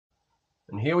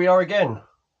And here we are again.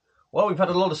 Well, we've had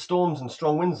a lot of storms and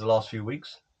strong winds the last few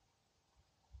weeks.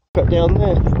 Cut down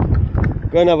there.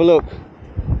 Go and have a look.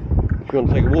 If you want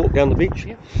to take a walk down the beach.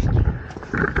 Yeah.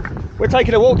 We're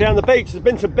taking a walk down the beach. There's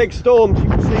been some big storms. You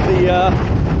can see the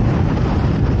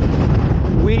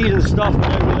weed and stuff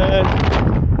over there.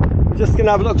 We're just going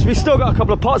to have a look, because we've still got a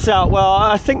couple of pots out. Well,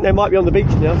 I think they might be on the beach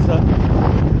now, so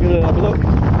we're going to have a look.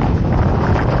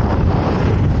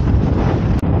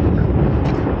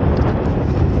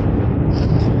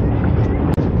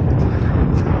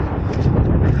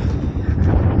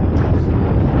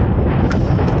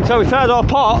 So we found our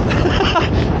pot.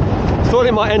 Thought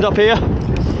it might end up here.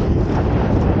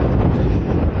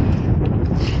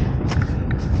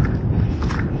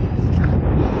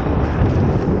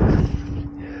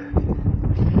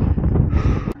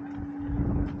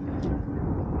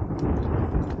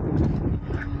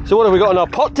 So what have we got in our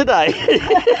pot today?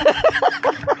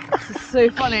 This is so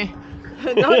funny.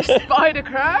 A nice spider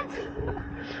crab.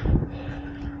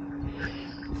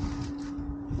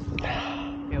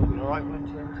 It'll be alright, won't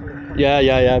it? Yeah,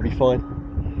 it'll be fine.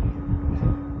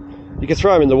 You can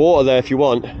throw them in the water there if you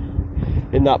want.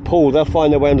 In that pool, they'll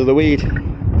find their way under the weed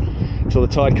until the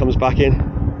tide comes back in.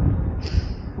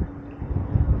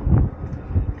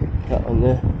 That one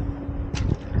there.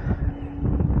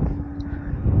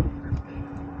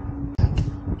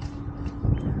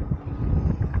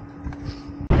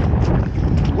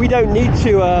 We don't need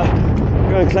to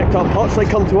go and collect our pots, they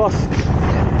come to us.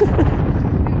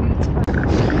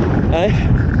 Eh?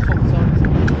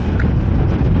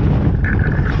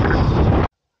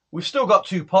 We've still got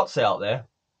 2 pots out there,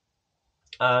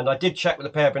 and I did check with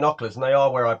a pair of binoculars and they are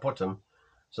where I put them,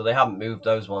 so they haven't moved,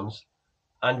 those ones.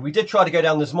 And we did try to go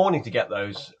down this morning to get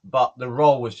those, but the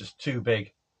roll was just too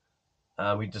big.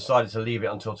 We decided to leave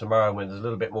it until tomorrow when there's a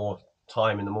little bit more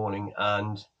time in the morning,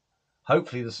 and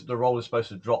hopefully the roll is supposed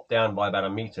to drop down by about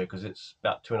 1 metre, because it's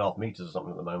about 2.5 metres or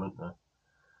something at the moment,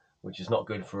 which is not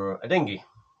good for a dinghy.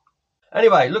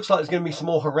 Anyway, looks like there's going to be some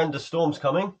more horrendous storms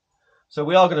coming, so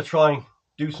we are going to try and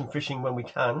do some fishing when we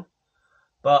can.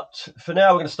 But for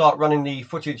now, we're going to start running the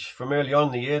footage from early on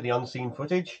in the year, the unseen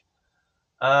footage.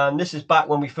 And this is back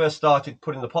when we first started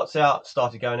putting the pots out,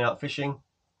 started going out fishing,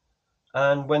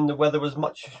 and when the weather was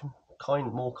much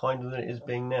more kinder than it is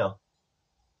being now.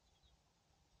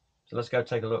 So let's go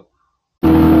take a look.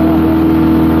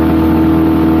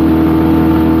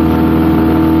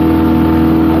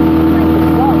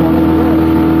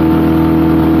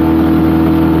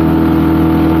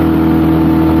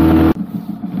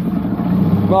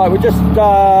 Right, we're just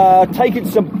taking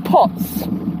some pots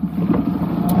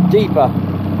deeper,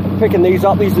 picking these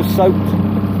up. These have soaked,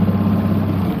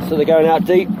 so they're going out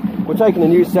deep. We're taking a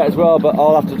new set as well, but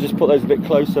I'll have to just put those a bit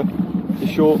closer to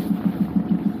shore,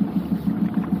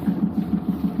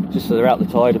 just so they're out the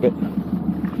tide a bit.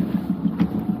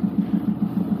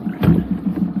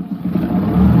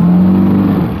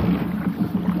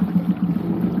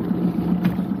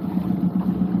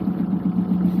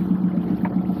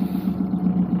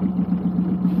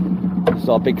 This is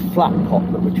our big flat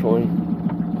pot that we're trying.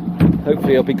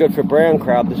 Hopefully it'll be good for brown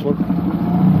crab, this one.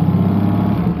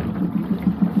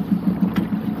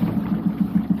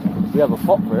 We have a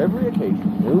pot for every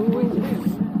occasion. Ooh.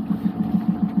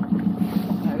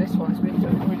 No, this one's been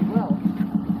doing really well.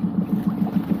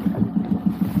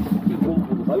 Keep warm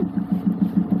for the boat.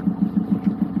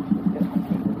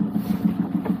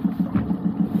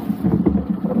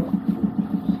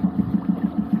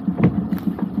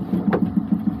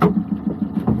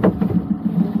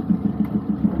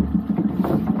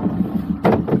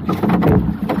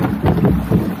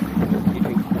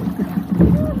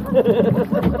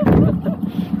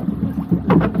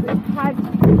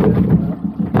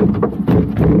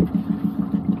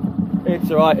 It's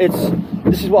alright.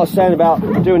 This is what I was saying about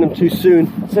doing them too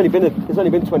soon. It's only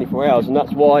been 24 hours, and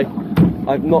that's why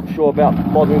I'm not sure about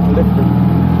bothering to lift them.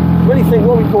 I really think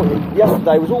what we caught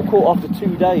yesterday was all caught after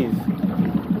 2 days.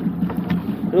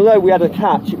 And although we had a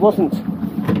catch, it wasn't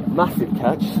a massive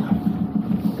catch.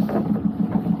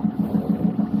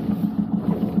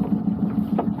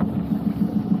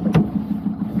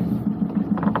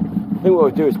 I think what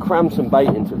we'll do is cram some bait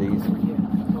into these.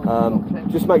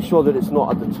 Just make sure that it's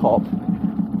not at the top,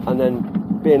 and then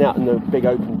being out in the big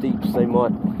open deeps, they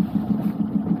might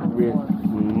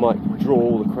draw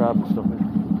all the crab and stuff in.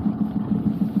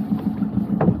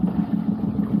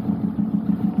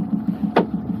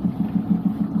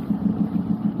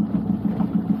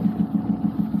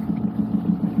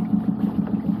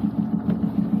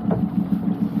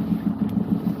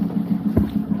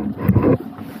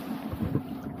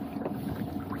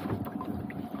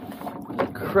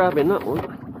 Crab in that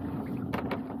one.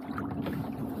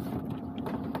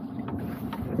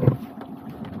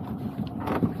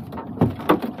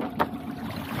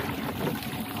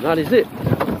 And that is it.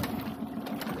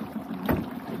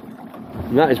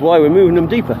 And that is why we're moving them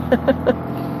deeper.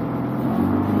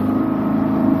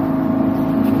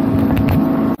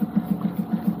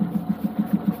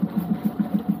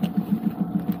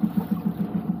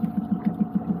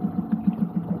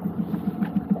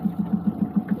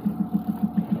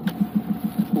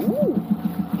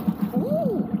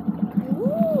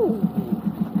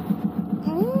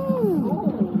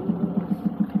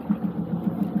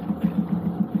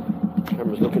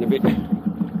 Camera's looking a bit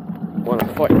while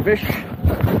I'm fighting fish.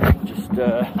 Just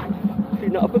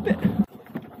clean that up a bit.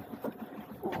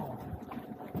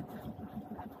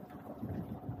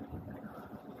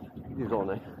 He's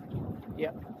on, eh?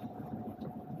 Yep.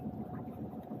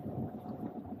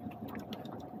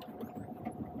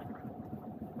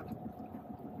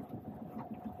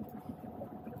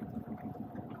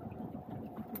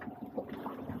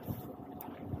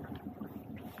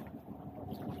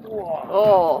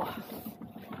 Oh,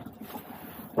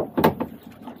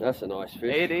 That's a nice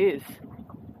fish. it is.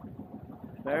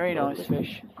 Very nice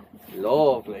fish.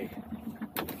 Lovely.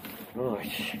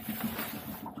 Nice.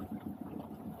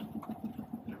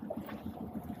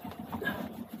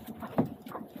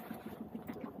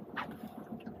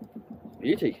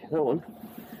 Beauty, that one.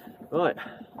 Right.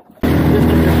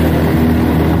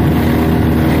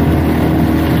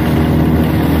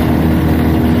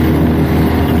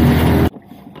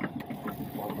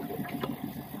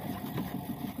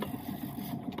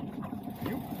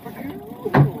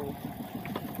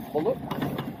 Hold up.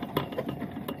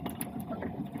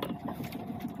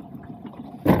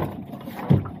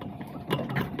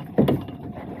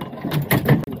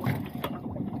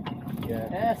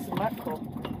 Yeah, some mackerel.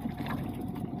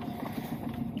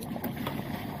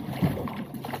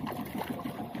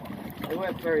 They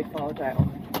weren't very far down.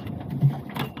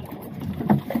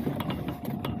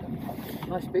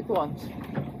 Nice big ones.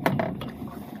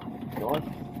 Nice.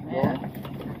 Yeah.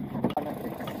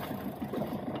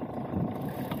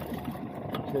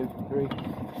 2, 3,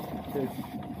 2.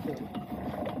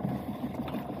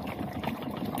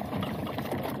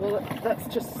 Well, that's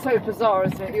just so bizarre,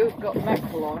 isn't it? You've got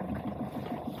mackerel on.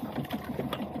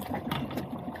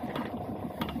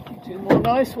 2 more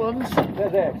nice ones. They're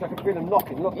there, because I can feel them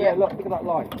knocking. Look, Yeah. there, look at that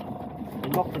line.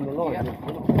 They're knocking the line. Yeah. They're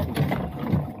knocking.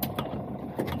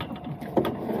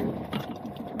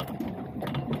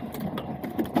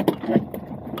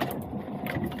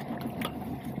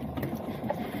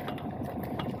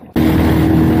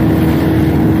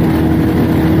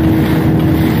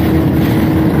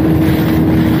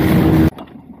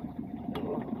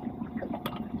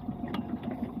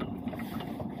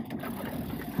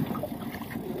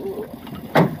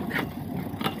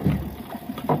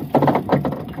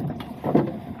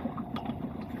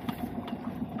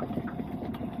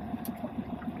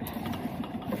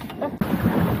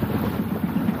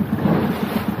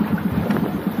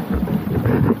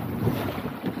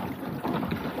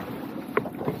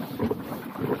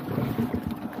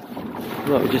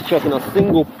 Right, we're just chucking a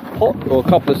single pot or a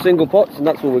couple of single pots, and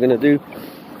that's what we're going to do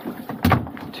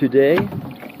today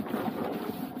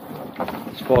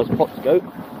as far as pots go.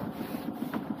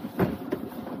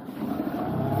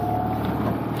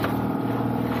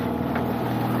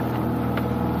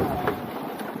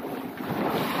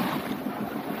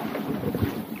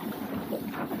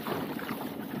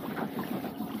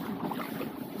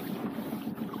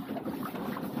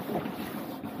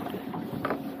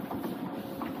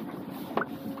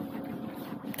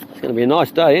 It's going to be a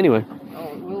nice day anyway. Oh,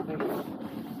 it will be.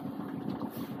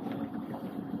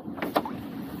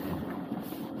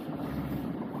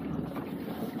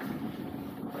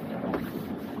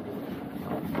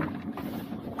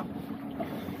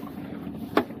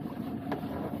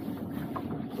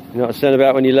 You know what I said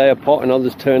about when you lay a pot and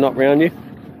others turn up around you?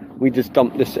 We just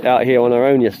dumped this out here on our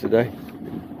own yesterday.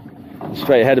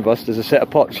 Straight ahead of us there's a set of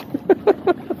pots.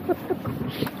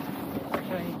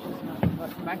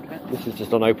 This is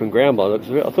just on open ground by the looks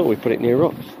of it. I thought we put it near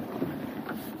rocks.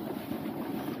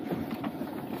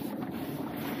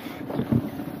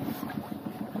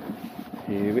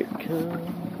 Here it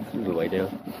comes. All the way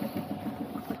down.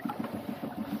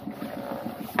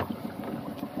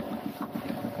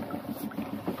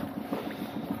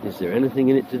 Is there anything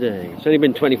in it today? It's only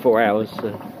been 24 hours,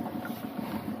 so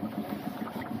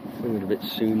maybe a bit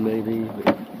soon maybe.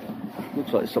 But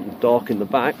looks like there's something dark in the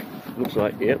back. Looks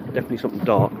like, yep, definitely something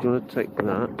dark. Do you want to take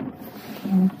that?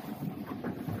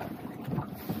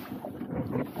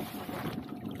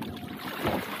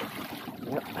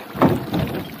 Yep.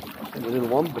 A little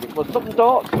one, but it was something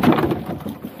dark.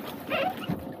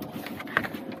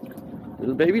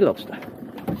 Little baby lobster.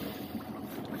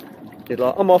 It's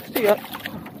like, I'm off, see ya.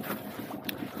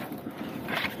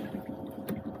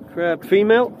 Crab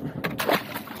female.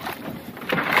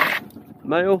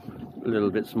 Male. A little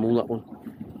bit small, that one.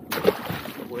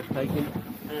 Not worth taking.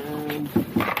 And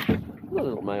another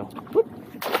little male. Whoop.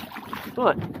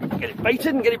 Right, get it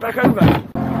baited and get it back over.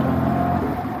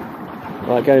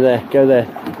 Right, go there, go there.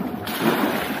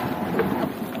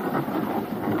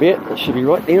 Bit, that should be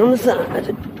right there on the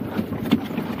side.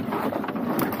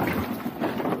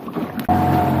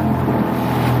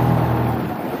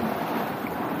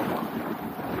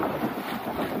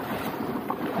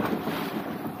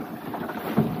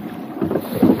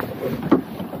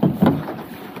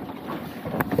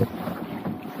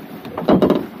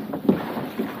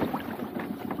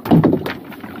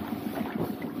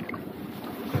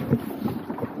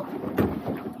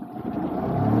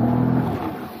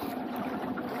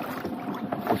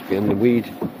 And the weed.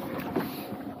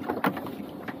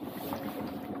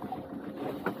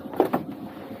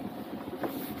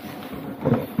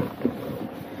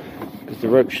 Because the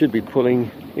rope should be pulling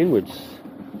inwards.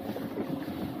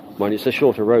 Mind, it's a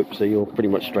shorter rope, so you're pretty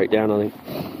much straight down, I think.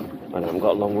 I haven't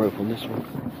got a long rope on this one.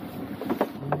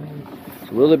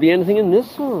 So will there be anything in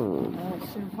this one? We'll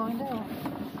soon find out.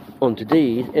 On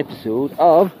today's episode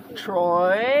of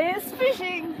Troy's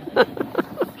Fishing!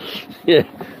 Yeah.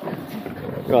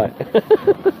 Right.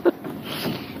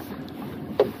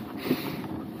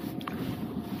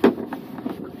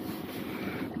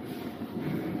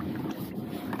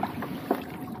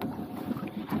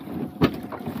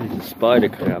 There's a spider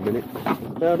crab in it.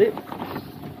 About it.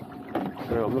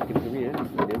 So I'm looking from here.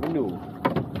 You never know.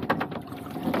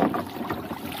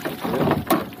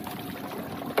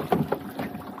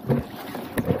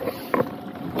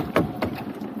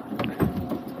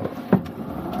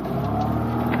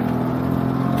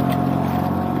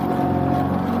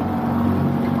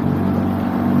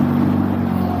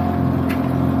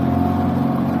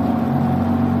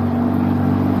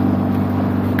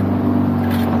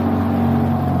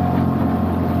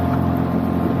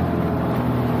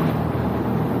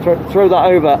 Yeah. Throw that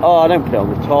over. Oh, don't put it on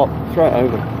the top. Throw it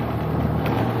over.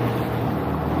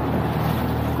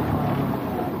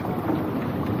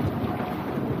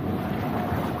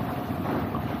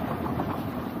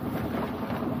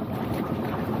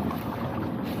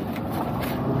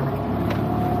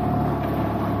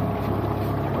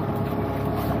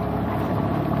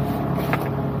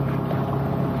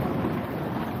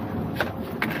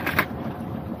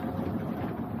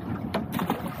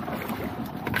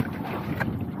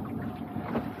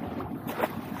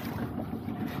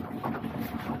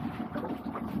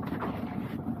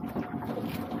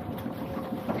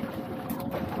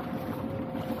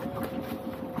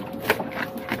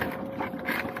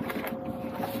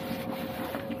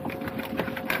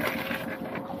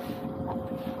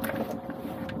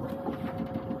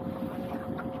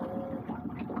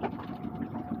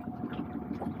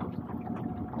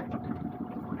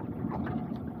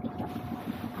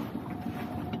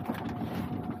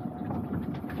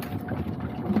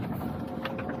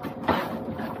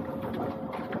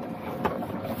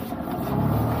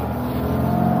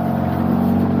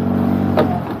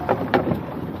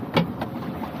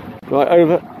 Right,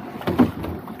 over.